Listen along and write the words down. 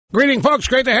Greeting, folks.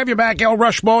 Great to have you back. Al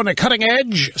Rushmo and a Cutting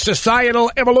Edge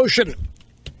Societal Evolution.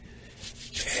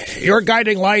 Your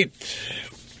guiding light.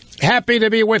 Happy to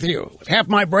be with you. Half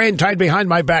my brain tied behind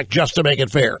my back just to make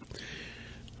it fair.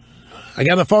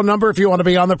 Again, the phone number, if you want to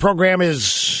be on the program,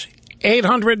 is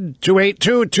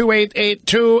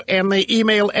 800-282-2882, and the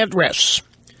email address,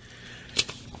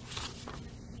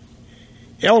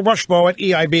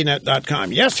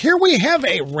 lrushmo@eibnet.com. Yes, here we have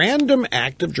a random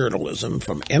act of journalism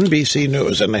from NBC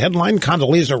News. And the headline,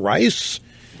 Condoleezza Rice,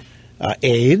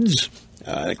 aides,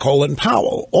 Colin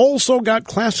Powell, also got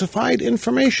classified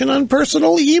information on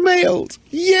personal emails.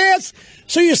 Yes!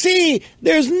 So you see,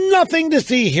 there's nothing to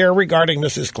see here regarding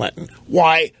Mrs. Clinton.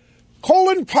 Why?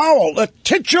 Colin Powell, the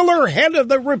titular head of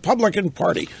the Republican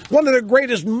Party, one of the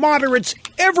greatest moderates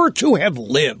ever to have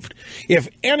lived. If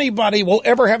anybody will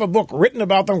ever have a book written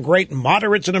about them great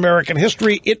moderates in American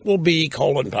history, it will be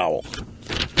Colin Powell.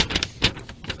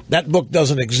 That book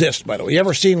doesn't exist, by the way. You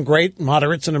ever seen great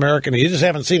moderates in American history? You just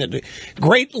haven't seen it.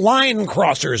 Great line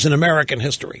crossers in American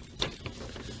history.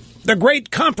 The great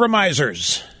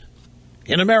compromisers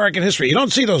in American history. You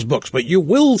don't see those books, but you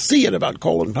will see it about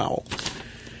Colin Powell.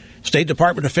 State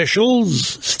Department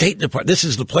officials, this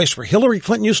is the place where Hillary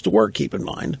Clinton used to work, keep in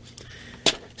mind.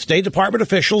 State Department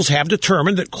officials have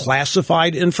determined that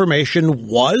classified information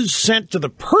was sent to the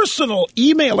personal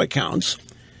email accounts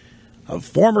of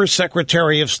former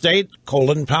Secretary of State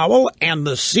Colin Powell and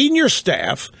the senior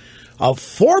staff of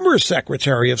former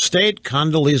Secretary of State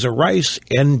Condoleezza Rice,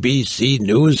 NBC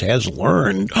News has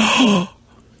learned.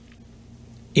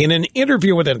 In an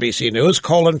interview with NBC News,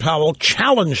 Colin Powell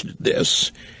challenged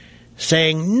this,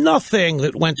 saying nothing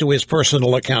that went to his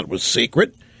personal account was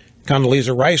secret.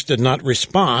 Condoleezza Rice did not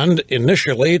respond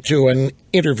initially to an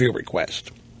interview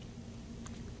request.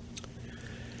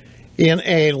 In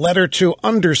a letter to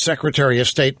Undersecretary of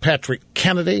State Patrick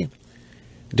Kennedy,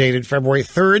 dated February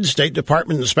 3rd, State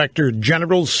Department Inspector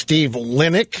General Steve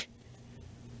Linick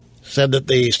said that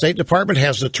the State Department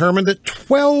has determined that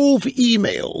 12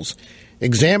 emails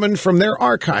examined from their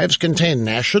archives contain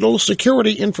national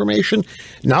security information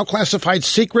now classified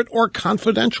secret or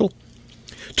confidential.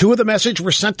 2 of the messages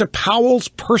were sent to Powell's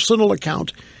personal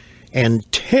account,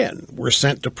 and 10 were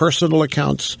sent to personal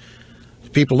accounts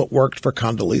of people that worked for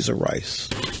Condoleezza Rice.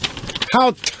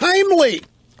 How timely!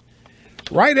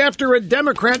 Right after a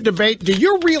Democrat debate. Do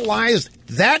you realize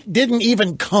that didn't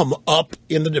even come up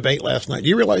in the debate last night? Do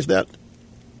you realize that?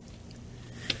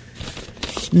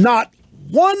 Not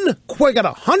one, we got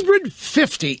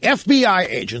 150 FBI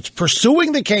agents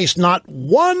pursuing the case, not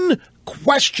one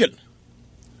question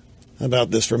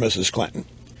about this for Mrs. Clinton.